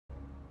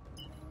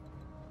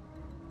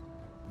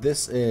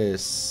This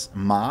is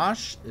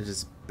marsh. It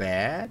is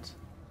bad.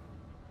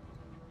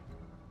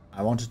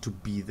 I wanted to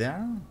be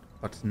there,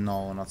 but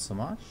no, not so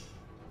much.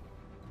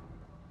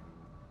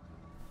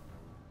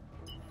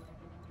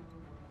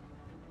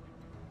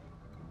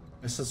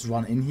 Let's just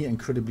run in here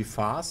incredibly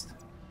fast.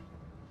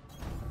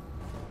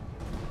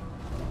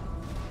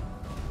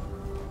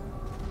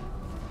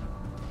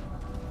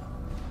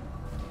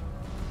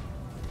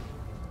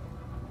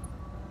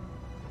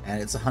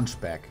 And it's a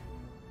hunchback.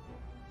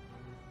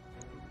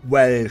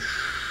 Well,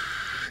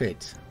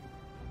 shit.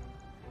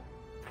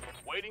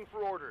 Waiting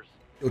for orders.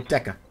 Yo,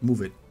 Decker,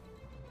 move it.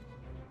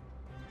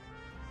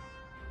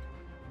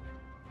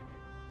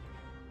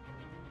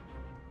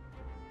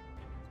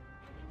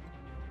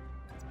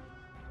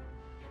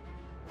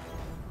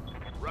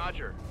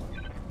 Roger.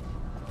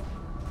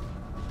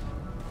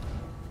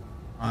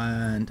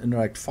 And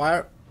indirect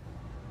fire.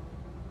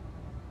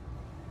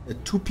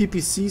 2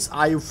 PPCs,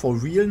 are you for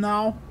real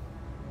now?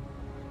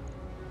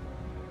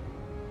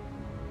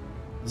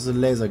 This is a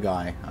laser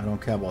guy. I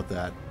don't care about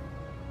that.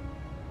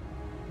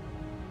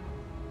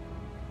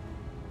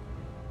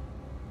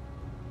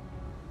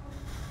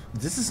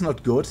 This is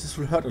not good. This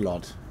will hurt a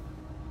lot.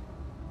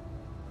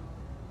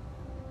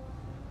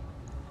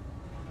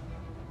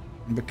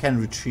 We can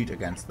retreat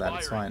against that.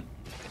 It's fine.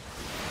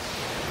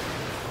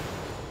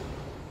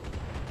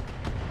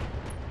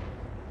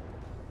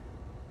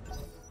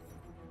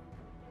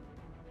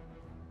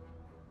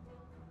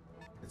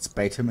 Let's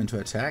bait him into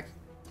attack.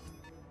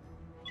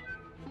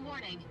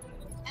 Warning.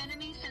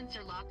 Enemy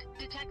sensor lock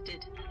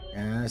detected.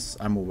 Yes,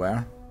 I'm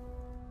aware.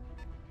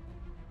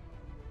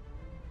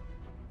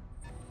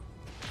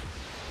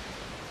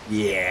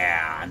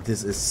 Yeah,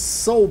 this is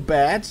so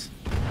bad.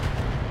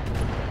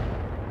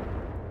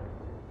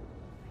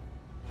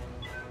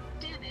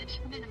 Damage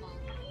minimal.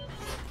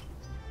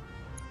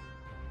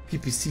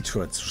 PPC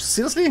turrets.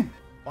 Seriously?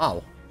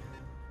 Wow.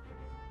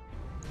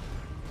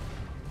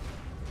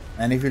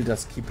 And if we'll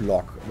just keep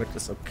lock, which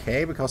is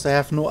okay because I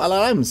have no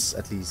alarms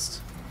at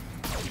least.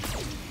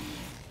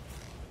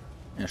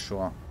 Yeah,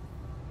 sure.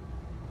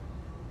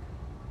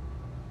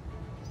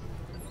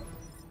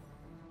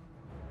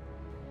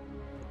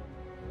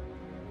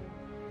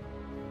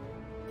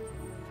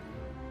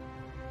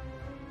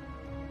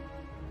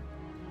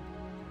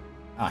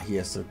 Ah,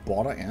 here's the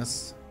border,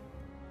 yes.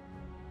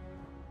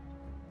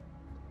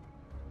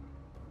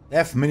 They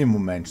have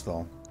minimum range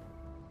though.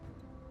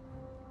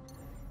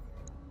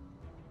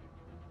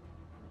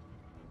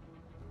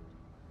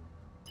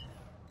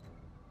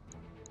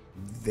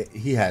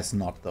 He has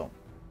not though.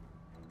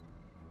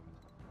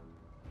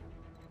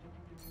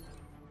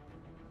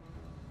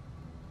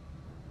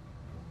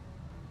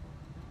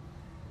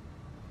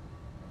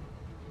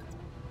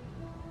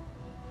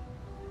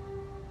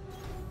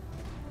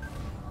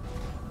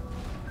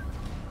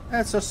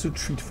 Let's just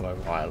retreat for a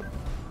while.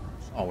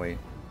 Oh wait.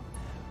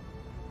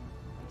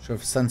 Should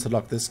have sensor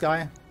lock this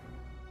guy.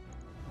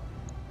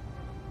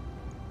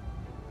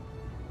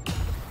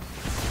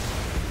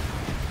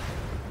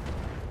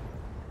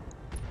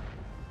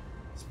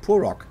 This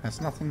poor rock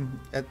has nothing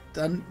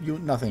done you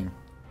nothing.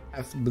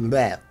 Have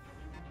blah.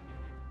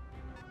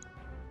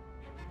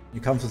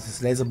 You come to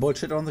this laser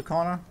bullshit on the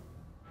corner.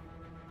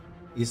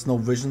 He's no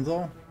vision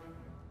though.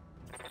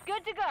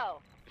 Good to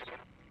go.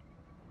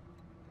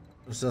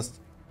 It's just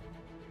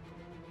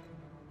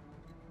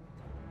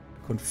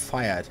couldn't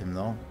fire at him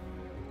though.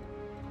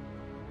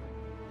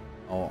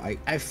 Oh,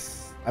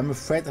 I'm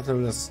afraid that they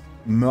will just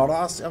murder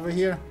us over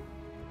here.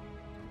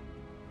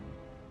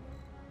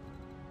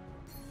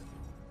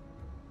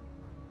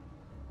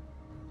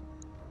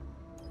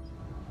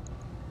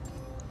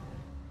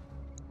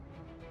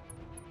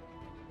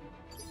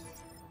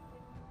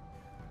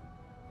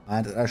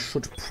 And I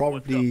should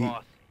probably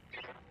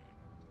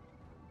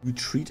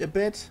retreat a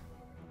bit.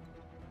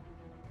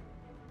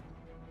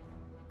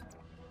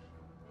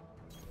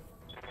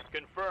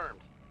 Confirmed.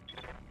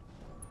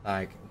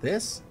 Like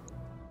this.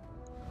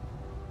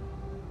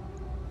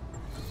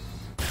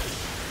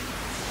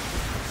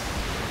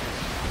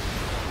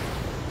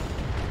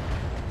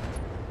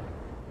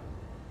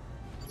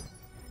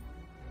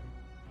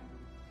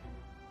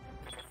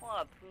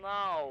 What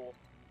now?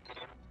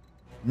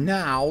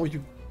 Now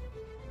you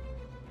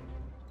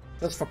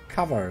just for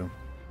cover.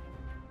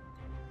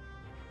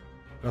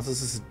 Because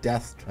this is a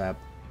death trap.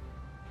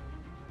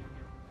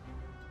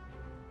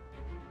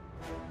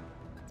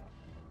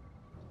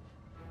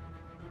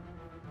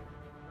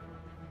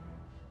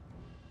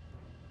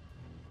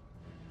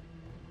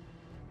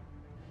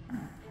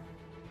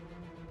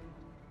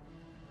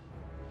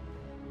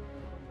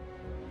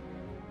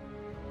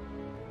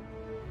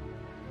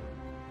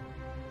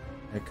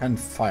 They can't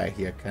fire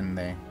here, can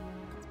they?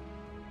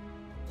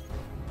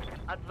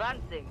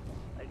 Advancing,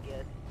 I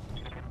guess.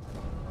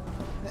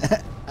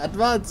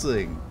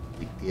 Advancing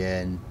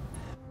again.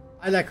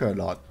 I like her a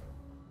lot.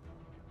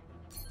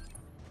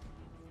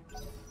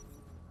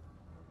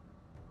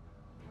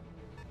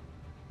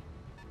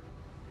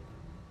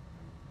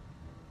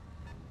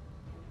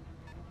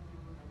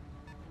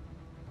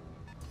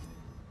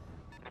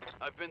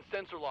 I've been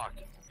sensor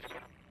locked.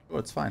 Oh,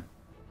 it's fine.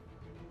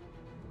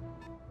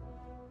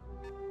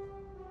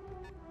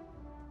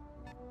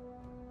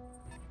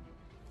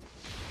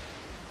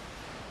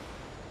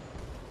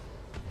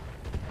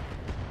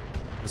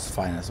 It's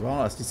fine as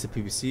well. At least the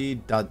PVC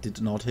that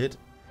did not hit.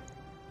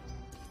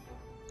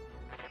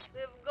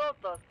 They've got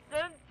a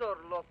sensor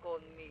lock on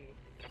me.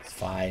 It's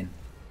fine.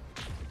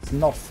 It's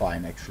not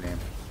fine actually.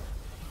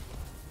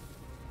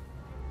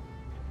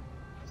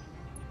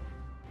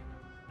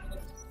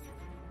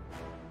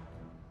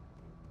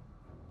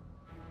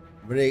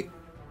 Very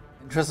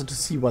interested to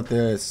see what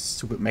the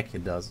stupid mech here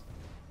does.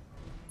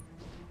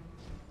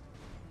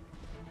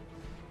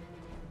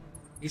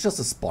 He's just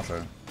a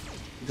spotter.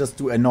 He just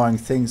do annoying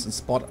things and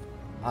spot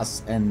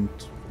us and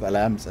the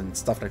lamps and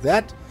stuff like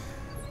that.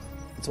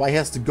 That's why he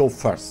has to go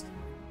first.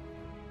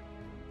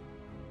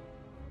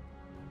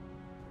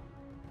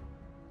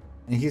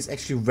 And he's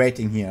actually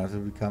waiting here until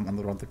we come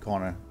around the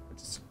corner,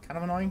 which is kind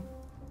of annoying.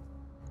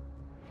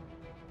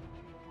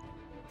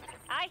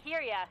 I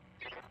hear ya.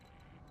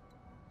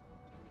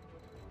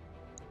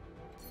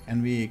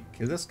 Can we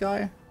kill this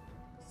guy?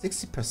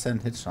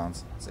 60% hit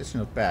chance. It's actually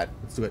not bad.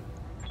 Let's do it.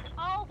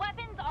 All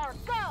weapons are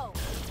go.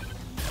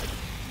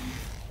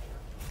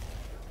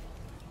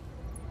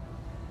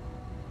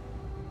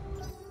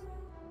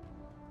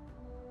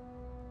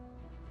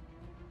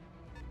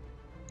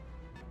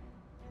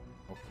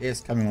 Okay, it's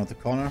coming around the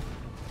corner.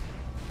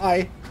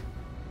 Hi.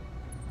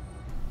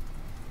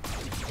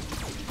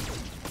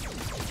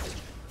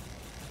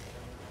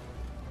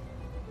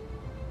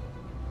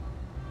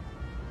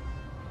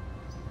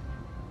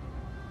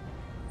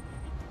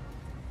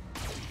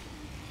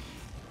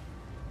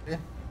 Okay.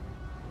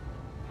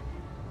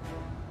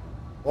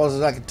 Was it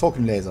like a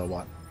token laser or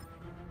what?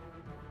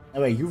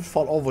 Anyway, you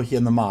fall over here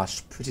in the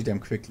marsh pretty damn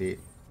quickly.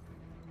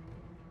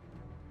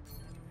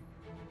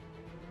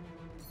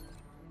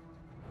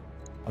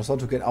 I just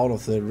want to get out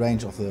of the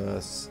range of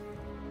the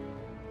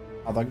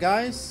other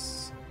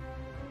guys.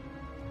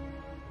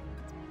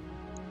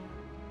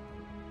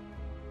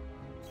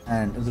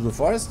 And into the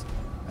forest.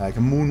 I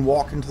can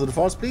moonwalk into the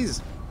forest,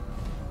 please.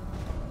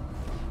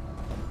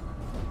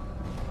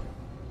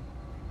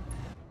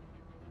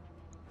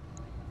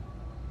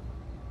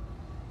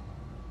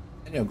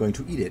 And you're going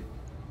to eat it.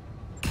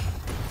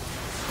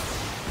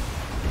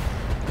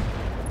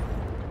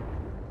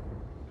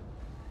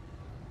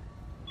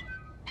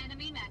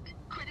 Enemy mech.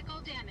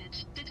 Critical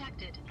damage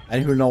detected.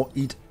 And he will now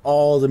eat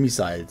all the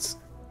missiles.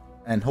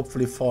 And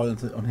hopefully fall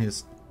on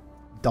his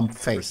dumb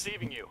face.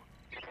 Receiving you.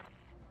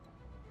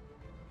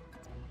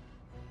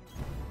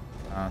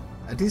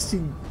 At least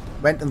he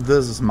went in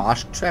this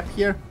marsh trap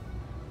here.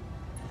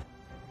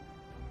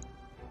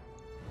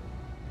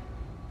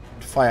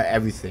 Fire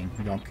everything,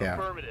 you don't care.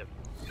 Affirmative.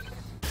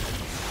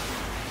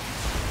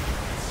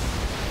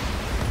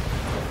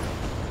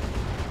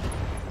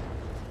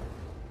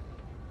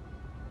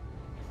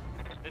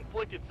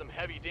 Inflicted some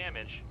heavy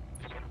damage.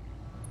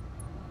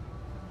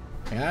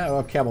 Yeah, I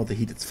don't care about the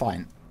heat, it's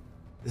fine.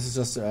 This is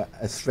just a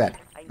threat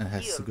that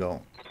has to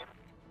go.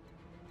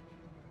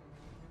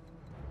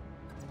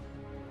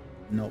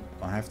 Nope,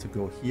 I have to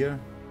go here.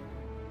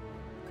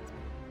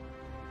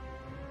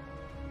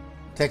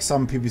 Take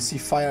some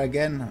PVC fire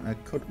again. I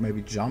could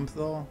maybe jump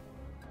though.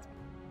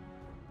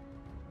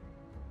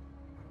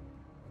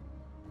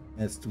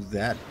 Let's do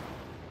that.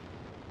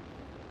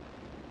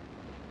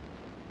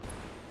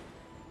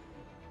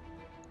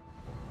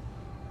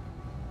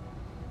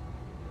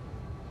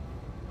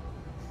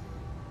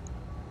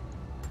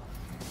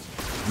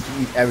 And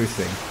to eat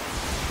everything.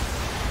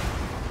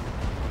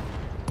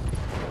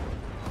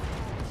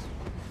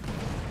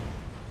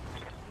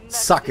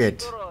 Suck it!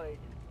 Destroyed.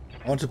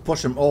 I want to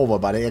push him over,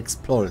 but it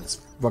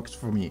explodes. Works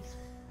for me.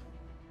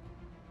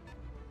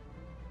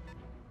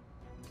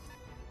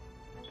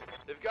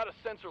 They've got a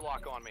sensor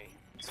lock on me.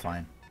 It's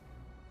fine.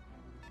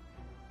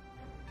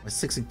 A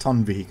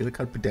 60-ton vehicle, it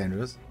can't be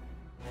dangerous.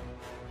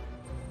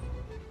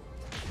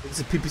 It's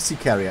a PPC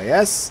carrier.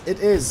 Yes, it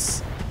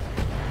is.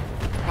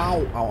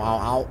 Ow, ow, ow,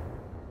 ow.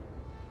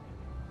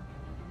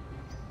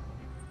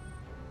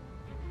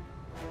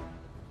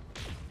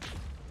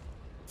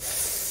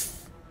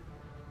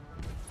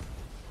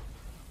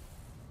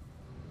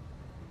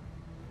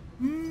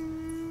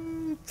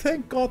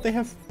 Thank God they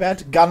have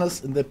bad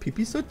gunners in the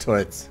PPC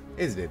turrets,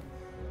 isn't it?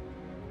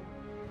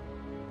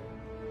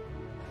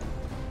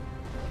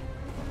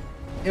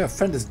 Your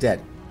friend is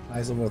dead.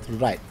 Lies over to the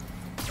right.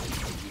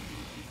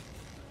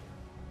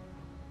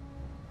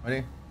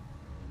 Ready?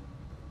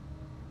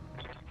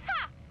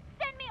 Ha!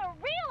 Send me a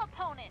real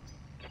opponent.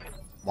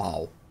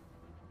 Wow.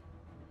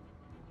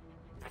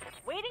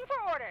 Waiting for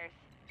orders.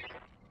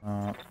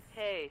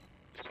 Hey.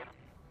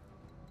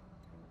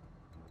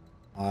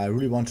 I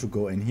really want to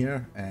go in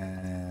here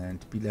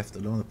and be left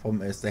alone. The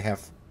problem is they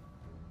have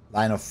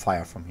line of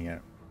fire from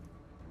here.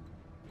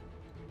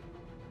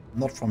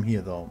 Not from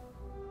here though.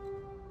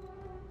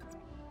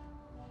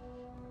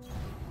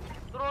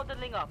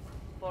 Throttling up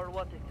for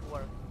what it's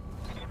worth.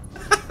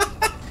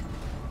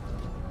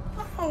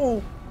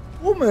 Oh,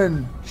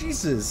 woman!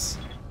 Jesus!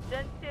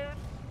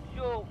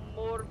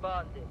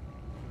 Bonded.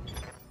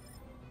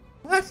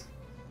 What?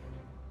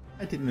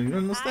 I didn't even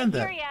understand I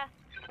that. hear ya.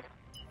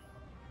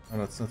 Oh,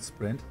 that's not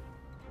sprint.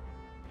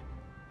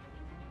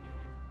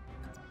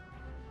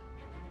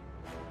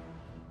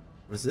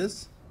 What is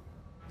this?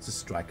 It's a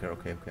striker.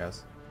 Okay, who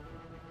cares?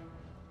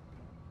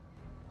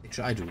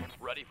 Actually, I do.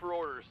 Ready for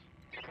orders.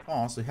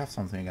 Oh, so you have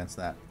something against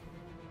that.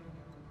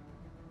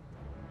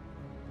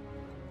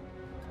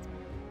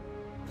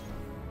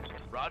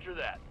 Roger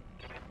that.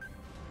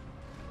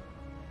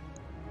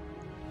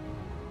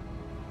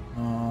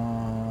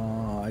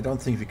 I don't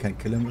think we can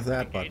kill him with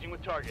that, but Engaging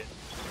with target.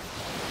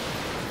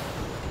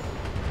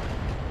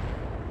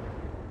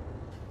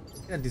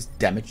 can I just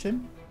damage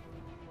him?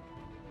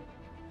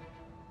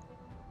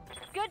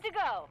 Good to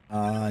go.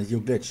 You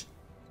glitch.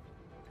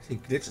 He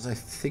glitches, I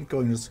think,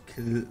 going to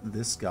kill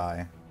this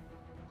guy.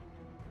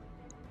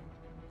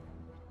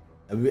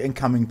 We're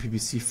incoming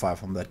PPC fire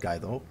from that guy,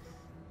 though.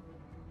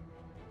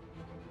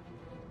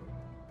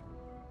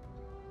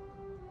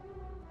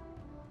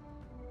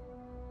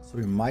 So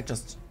we might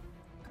just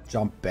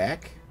jump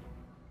back.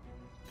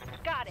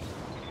 Got it.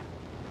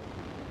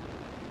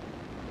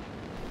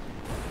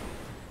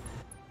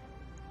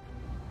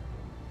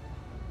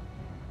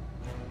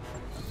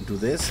 Do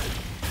this.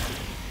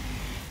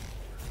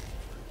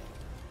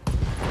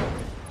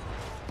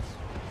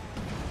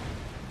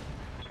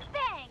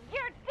 Bang!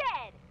 You're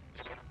dead.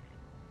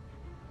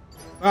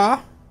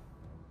 Ah!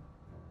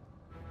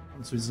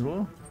 That's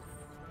reasonable.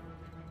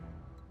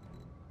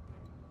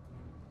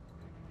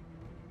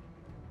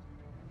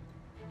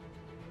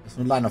 There's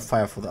no line of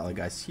fire for the other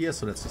guys here,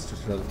 so let's just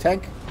do another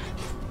tank.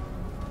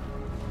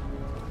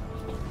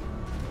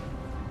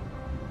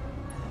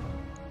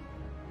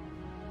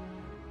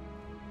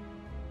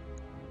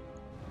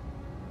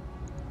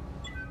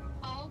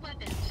 All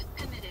weapons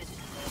committed.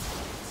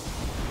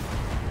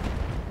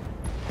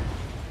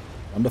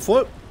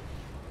 Wonderful.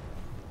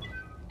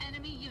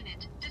 Enemy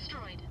unit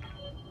destroyed.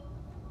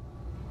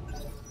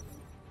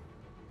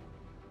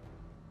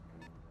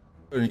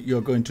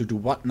 You're going to do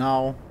what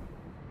now?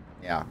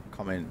 Yeah,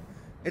 come in.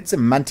 It's a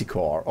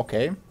manticore.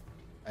 Okay.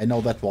 I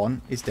know that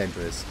one. It's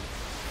dangerous.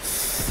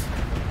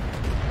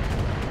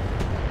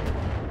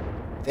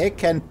 They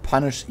can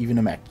punish even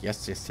a mech.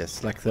 Yes, yes,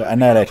 yes. Like the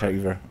Annihilator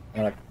either.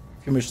 Like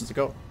a few missions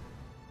ago.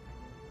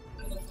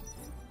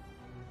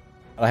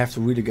 I have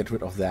to really get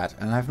rid of that.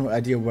 And I have no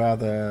idea where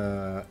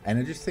the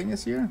energy thing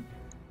is here.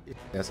 If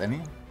there's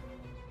any.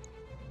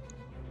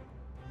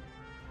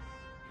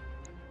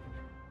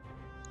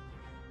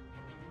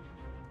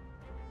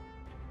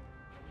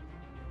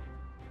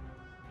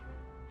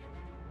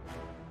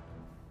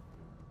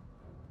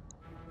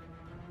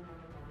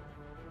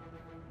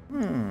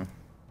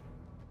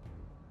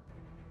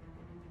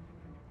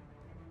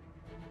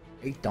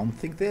 I don't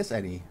think there's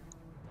any.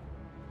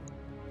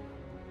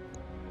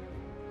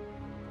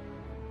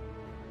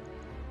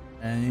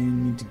 I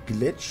need to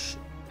glitch.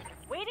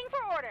 Waiting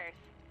for orders.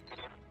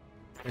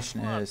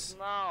 Question is,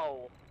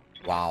 No.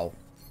 wow,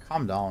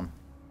 calm down.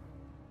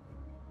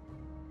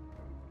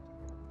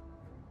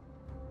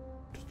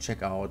 To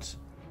check out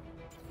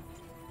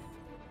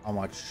how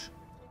much.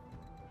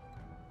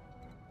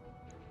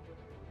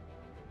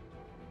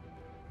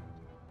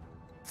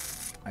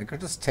 I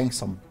could just tank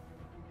some.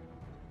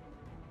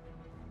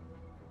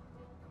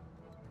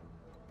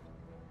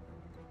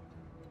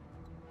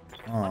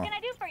 What can I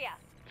do for ya?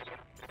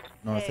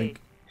 No, I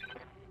think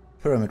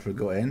pyramid will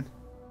go in.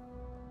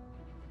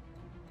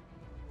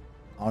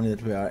 Only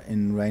that we are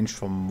in range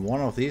from one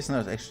of these, and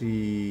it's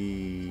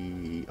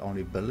actually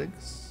only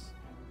buildings.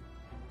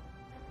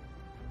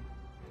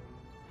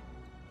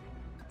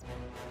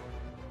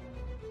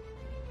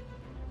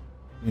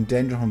 In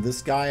danger from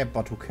this guy,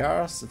 but who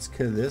cares? Let's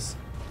kill this.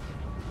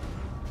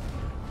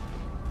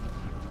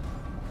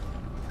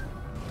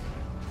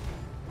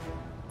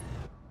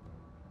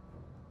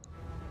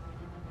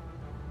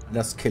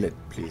 Let's kill it,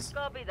 please.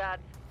 Copy that.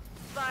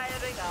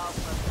 Firing out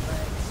the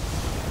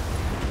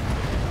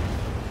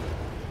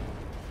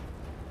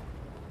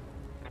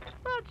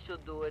That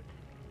should do it.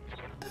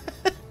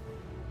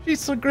 She's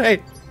so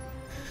great.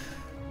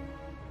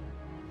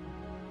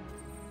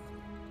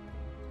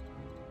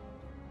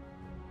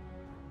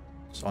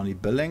 It's only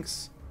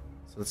buildings.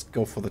 So let's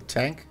go for the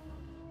tank.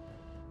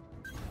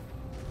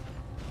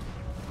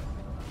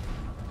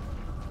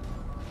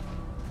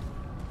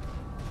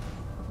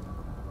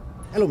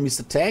 Hello,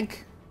 Mr.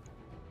 Tank.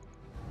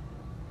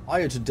 How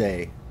are you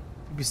today?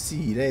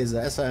 PPC,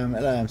 laser, SIM,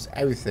 LRMs,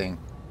 everything.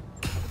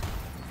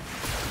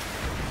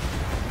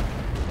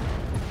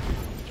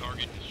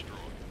 Target destroyed.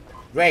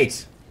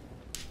 Great.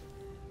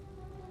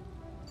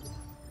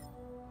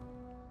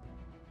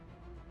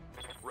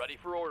 Ready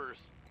for orders.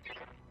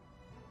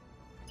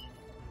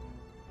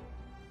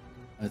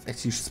 Let's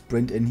actually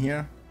sprint in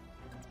here.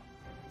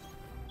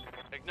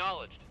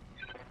 Acknowledged.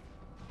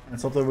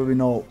 Let's hope there will be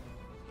no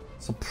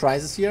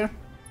surprises here.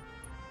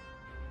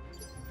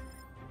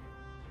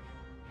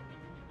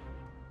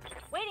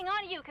 Waiting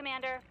on you,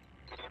 Commander.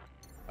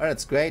 Oh,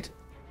 that's great.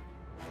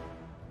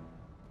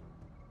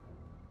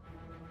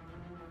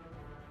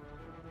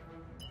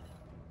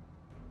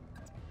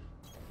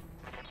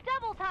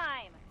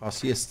 Because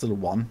he is still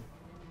one.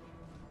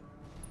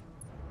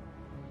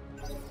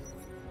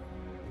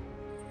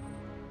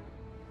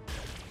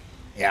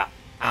 Yeah.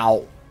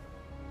 Ow.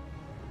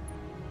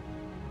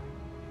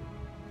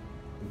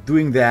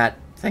 Doing that.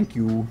 Thank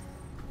you.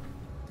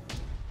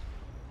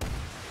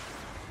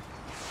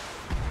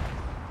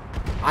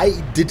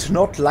 I did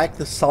not like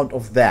the sound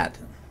of that.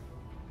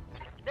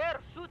 They're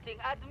shooting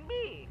at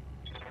me.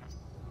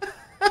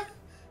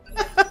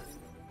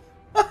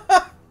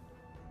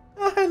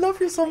 I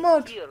love you so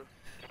much. Here.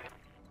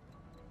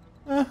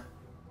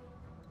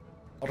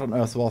 What on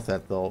earth was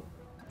that though?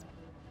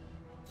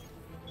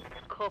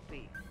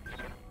 Copy.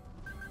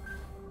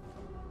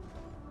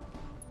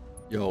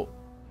 Yo.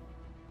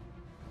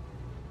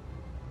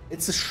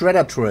 It's a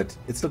shredder turret.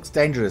 It looks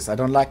dangerous. I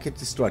don't like it.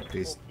 Destroy it,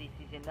 please. Hope this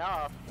is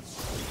enough.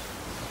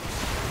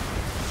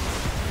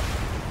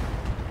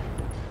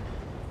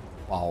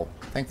 Wow.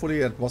 Thankfully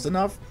that was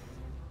enough.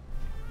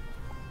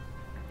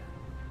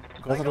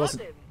 Because it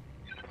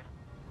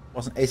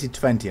was an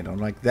AC-20. I don't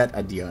like that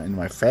idea in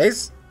my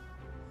face.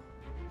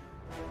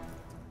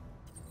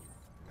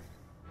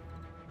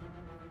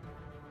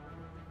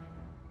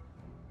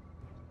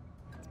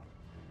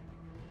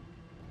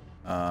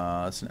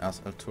 It's an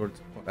assault turret,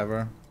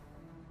 whatever.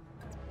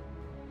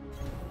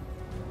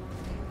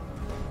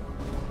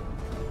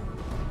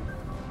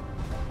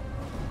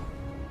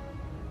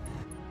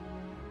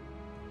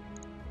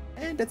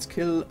 And let's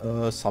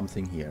kill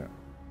something here.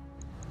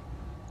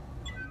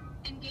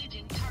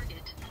 Engaging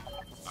target.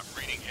 I'm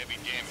reading heavy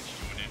damage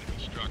to an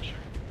enemy structure.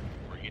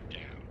 Bring it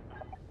down.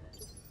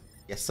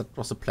 Yes, that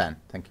was the plan.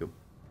 Thank you.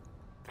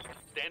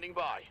 Standing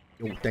by.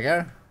 Yo,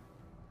 dagger.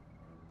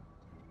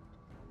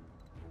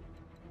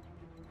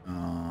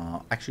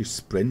 Actually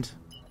sprint.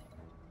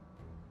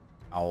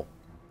 Ow.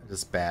 That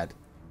is bad.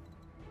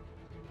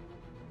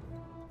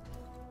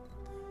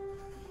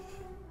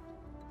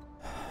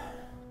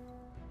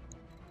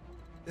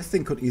 This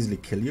thing could easily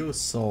kill you,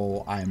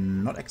 so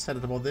I'm not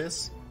excited about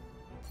this.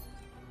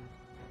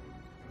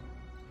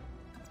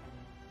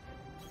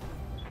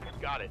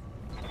 Got it.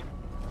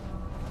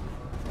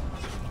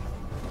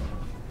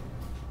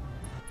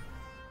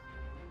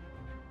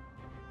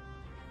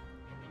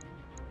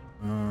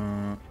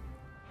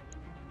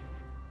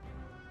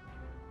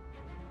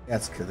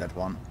 Let's kill that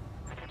one.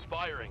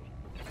 Firing.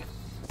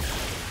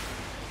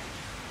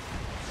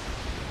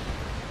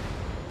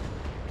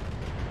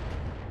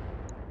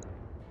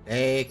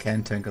 They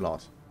can tank a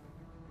lot.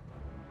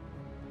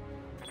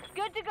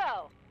 Good to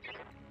go.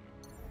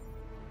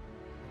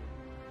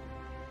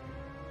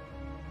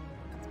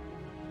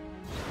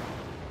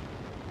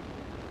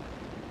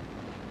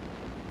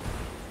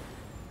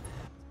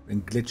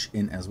 Bring glitch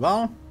in as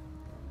well.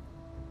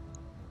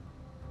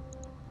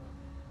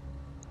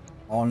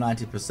 All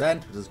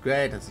 90%, which is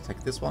great. Let's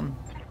attack this one.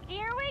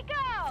 Here we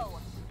go.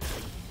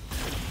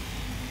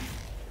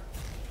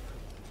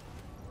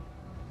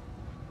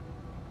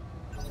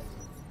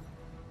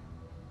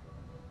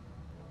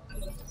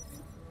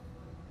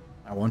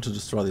 I want to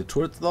destroy the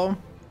turret though.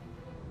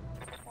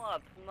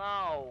 What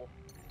now?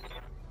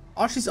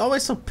 Oh, she's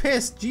always so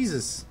pissed.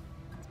 Jesus.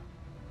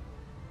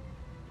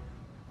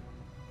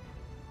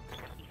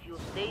 If you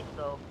say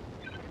so.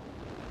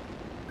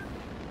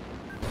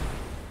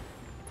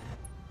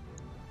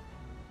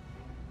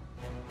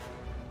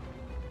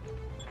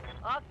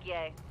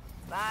 Okay.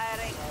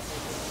 Firing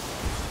everything.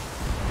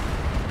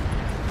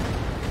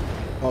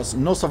 Cause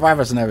no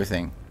survivors and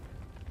everything.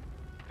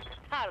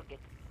 Target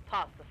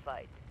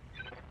pacified.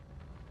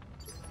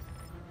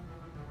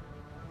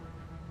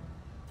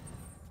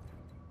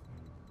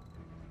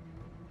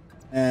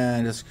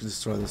 And let's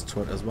destroy this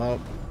turret as well.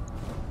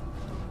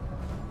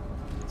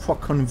 For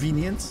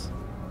convenience.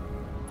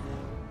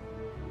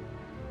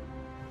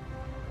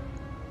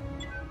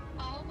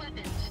 All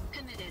weapons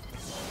committed.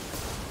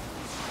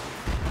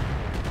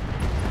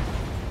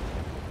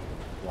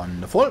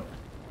 Wonderful.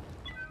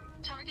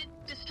 Target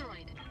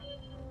destroyed.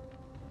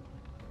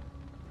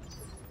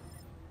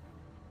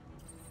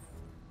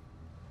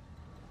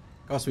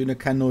 Because we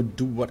cannot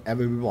do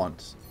whatever we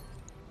want.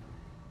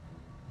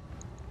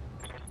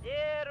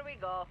 Here we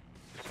go.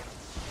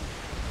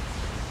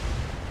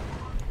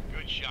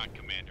 Good shot,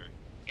 Commander.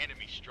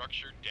 Enemy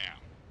structure down.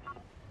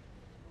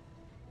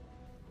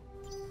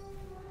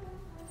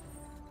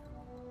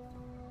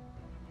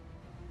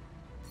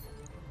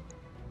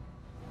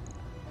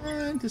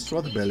 And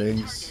destroy the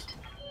buildings.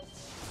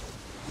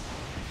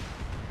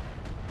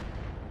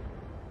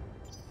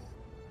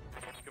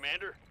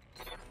 Commander.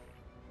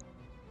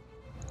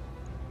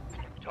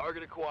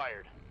 Target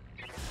acquired.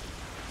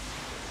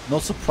 No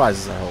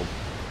surprises, I hope.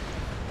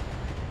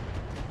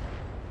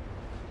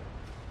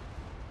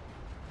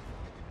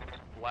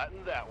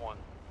 Flatten that one.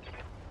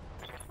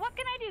 What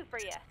can I do for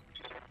you?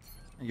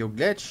 You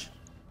glitch.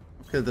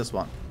 Kill this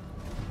one.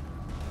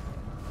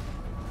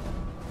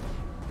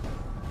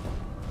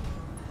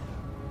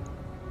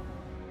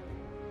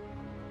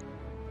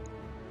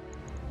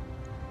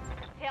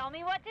 Tell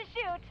me what to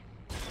shoot.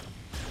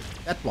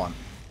 That one.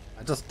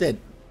 I just did.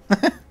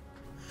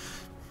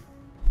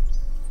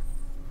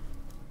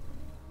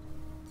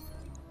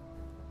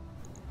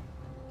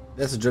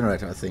 That's a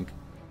generator, I think.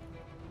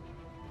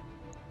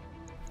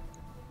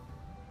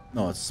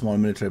 No, it's a small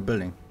military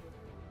building.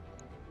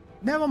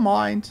 Never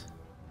mind.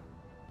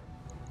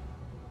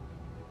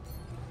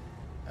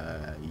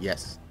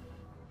 Yes.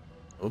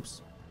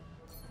 Oops.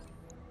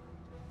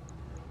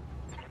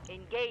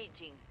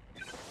 Engaging.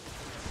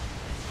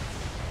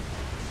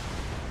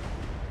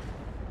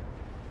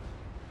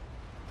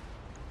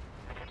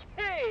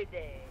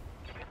 Payday.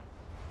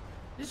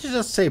 Did you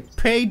just say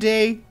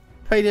payday?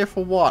 Payday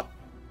for what?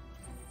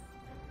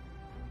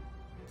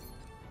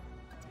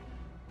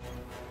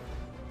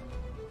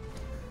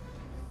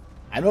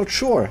 I'm not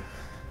sure.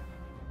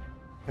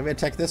 Can we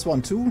attack this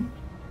one too?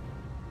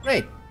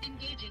 Great.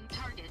 Engaging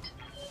target.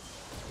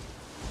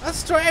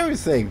 Let's try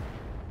everything.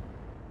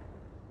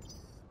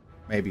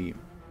 Maybe.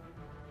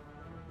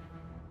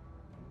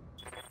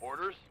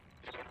 Orders?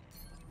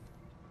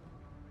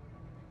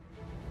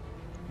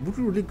 Would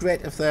be really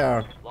great if there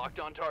are Locked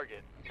on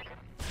target.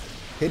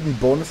 hidden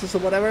bonuses or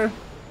whatever.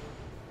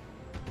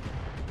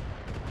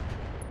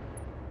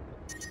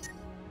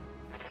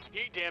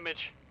 Heat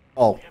damage.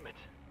 Oh, Damn it.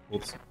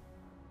 oops.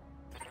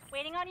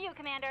 Waiting on you,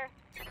 Commander.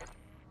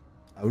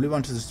 I really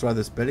want to destroy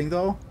this building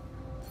though.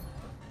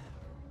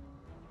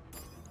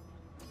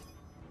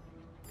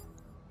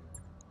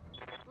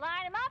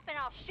 Line him up and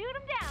I'll shoot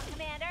him down,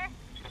 Commander.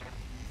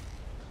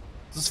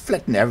 Just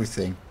flatten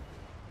everything.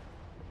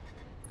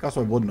 Because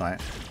why wouldn't I?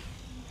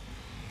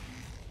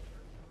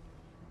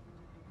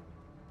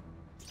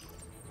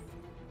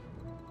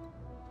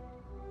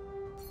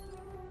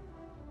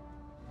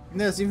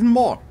 And there's even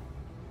more.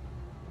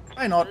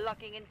 Why not?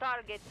 Locking in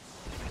target.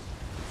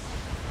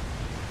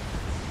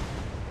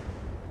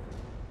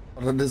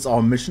 That is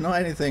our mission or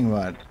anything,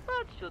 but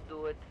That should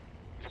do it.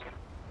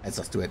 let's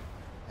just do it.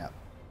 Yeah.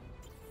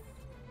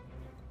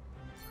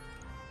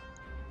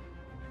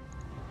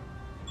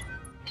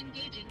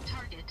 Engaging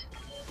target.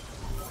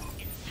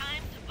 It's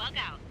time to bug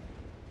out.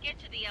 Get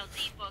to the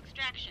LZ for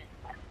extraction.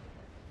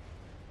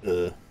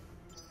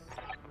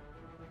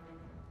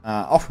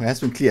 Oh, it has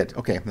been cleared.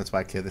 Okay, that's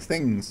why I clear the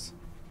things.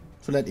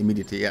 So that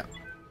immediately, yeah.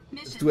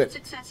 Mission do it.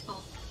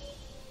 successful.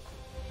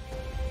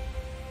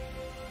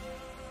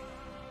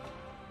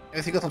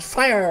 Everything got on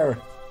fire! It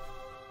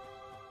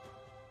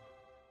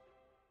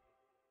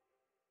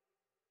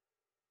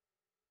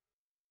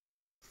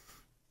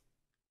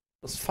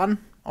was fun,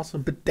 also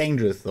a bit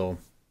dangerous though.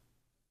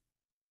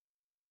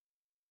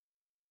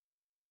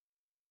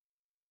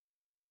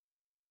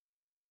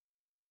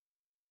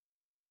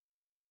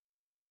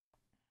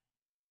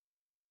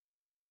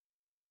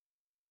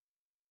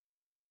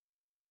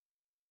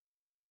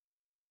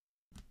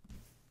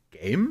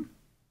 Game?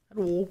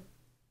 Hello.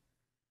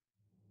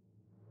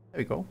 There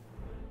we go.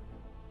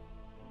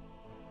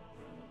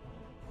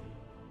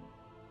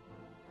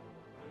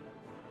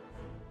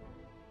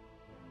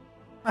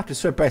 After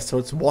surprise, so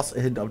it was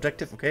a hidden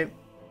objective, okay.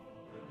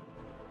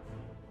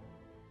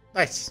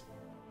 Nice.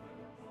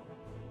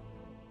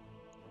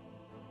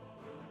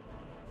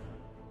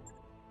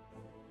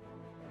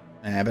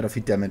 A bit of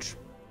heat damage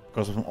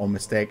because of my own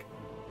mistake.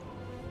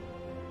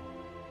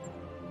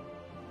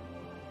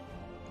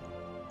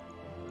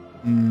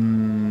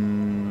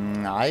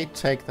 I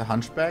take the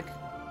hunchback.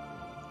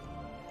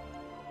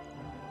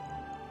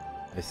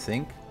 I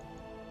think.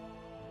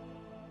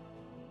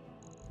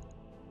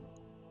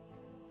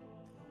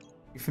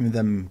 Give me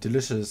them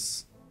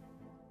delicious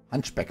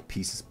hunchback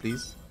pieces,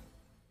 please.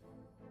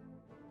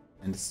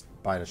 And the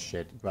spider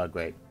shit. Well,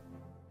 great.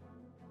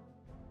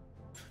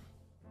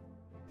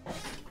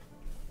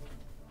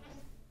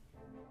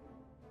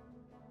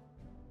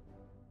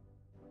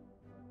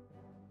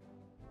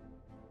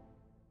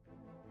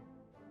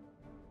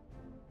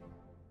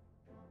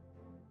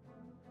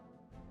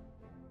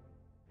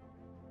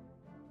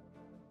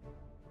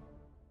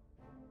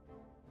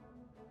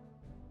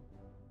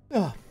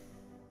 Yeah.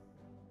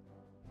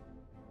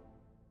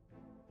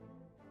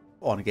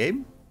 On a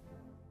game.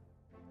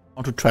 I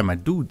want to try my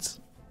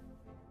dudes.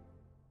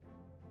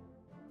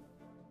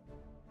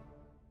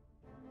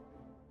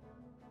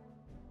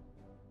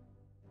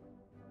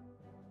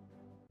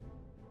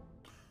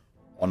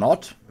 Or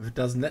not, if it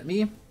doesn't let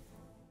me.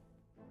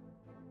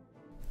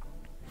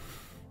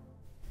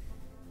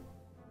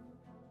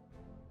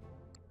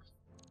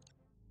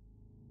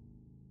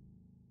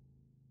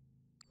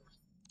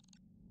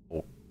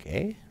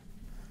 Okay.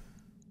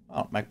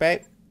 Oh,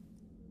 MacBay.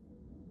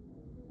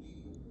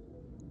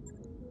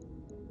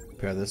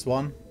 Prepare this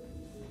one.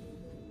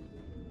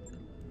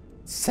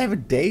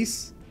 7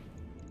 days?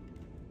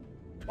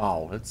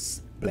 Wow,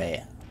 that's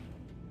bleh.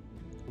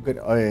 Look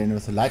at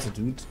with a lighter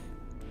dude.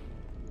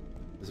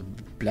 There's a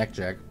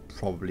blackjack,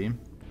 probably.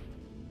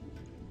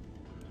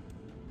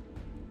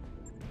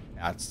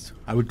 Yeah,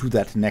 I will do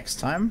that next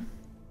time.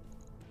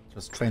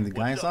 Just train the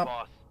guys up.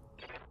 Boss?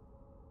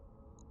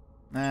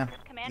 Nah,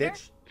 Commander?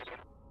 glitch.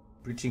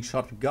 Breaching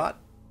shot we got.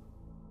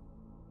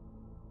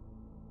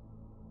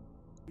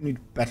 We need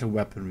better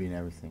weaponry and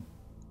everything.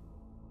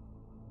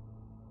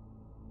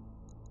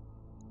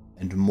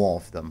 And more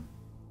of them.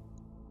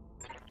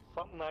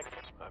 Something like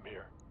I'm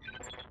here.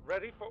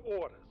 Ready for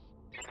orders.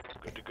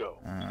 Good to go.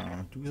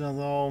 Do that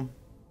though.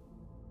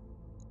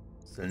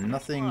 Still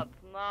nothing. What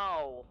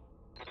now?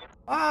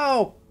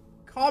 Oh!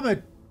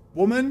 Comet,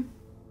 woman!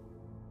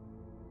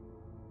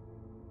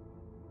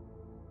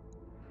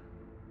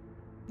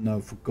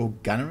 No, for go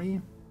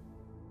gunnery?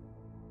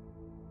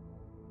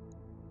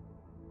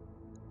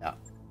 Yeah.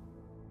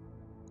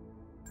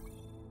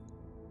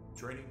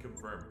 Training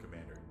confirmed,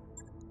 Commander.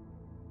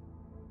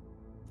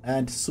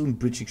 And soon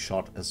bridging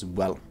shot as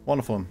well.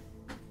 Wonderful.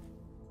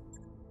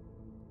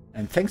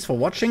 And thanks for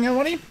watching,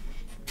 everybody.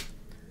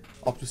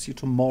 Hope to see you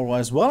tomorrow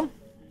as well.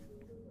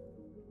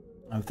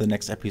 With the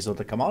next episode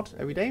to come out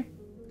every day.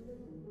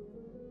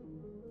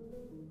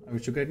 I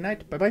wish you a great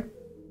night. Bye bye.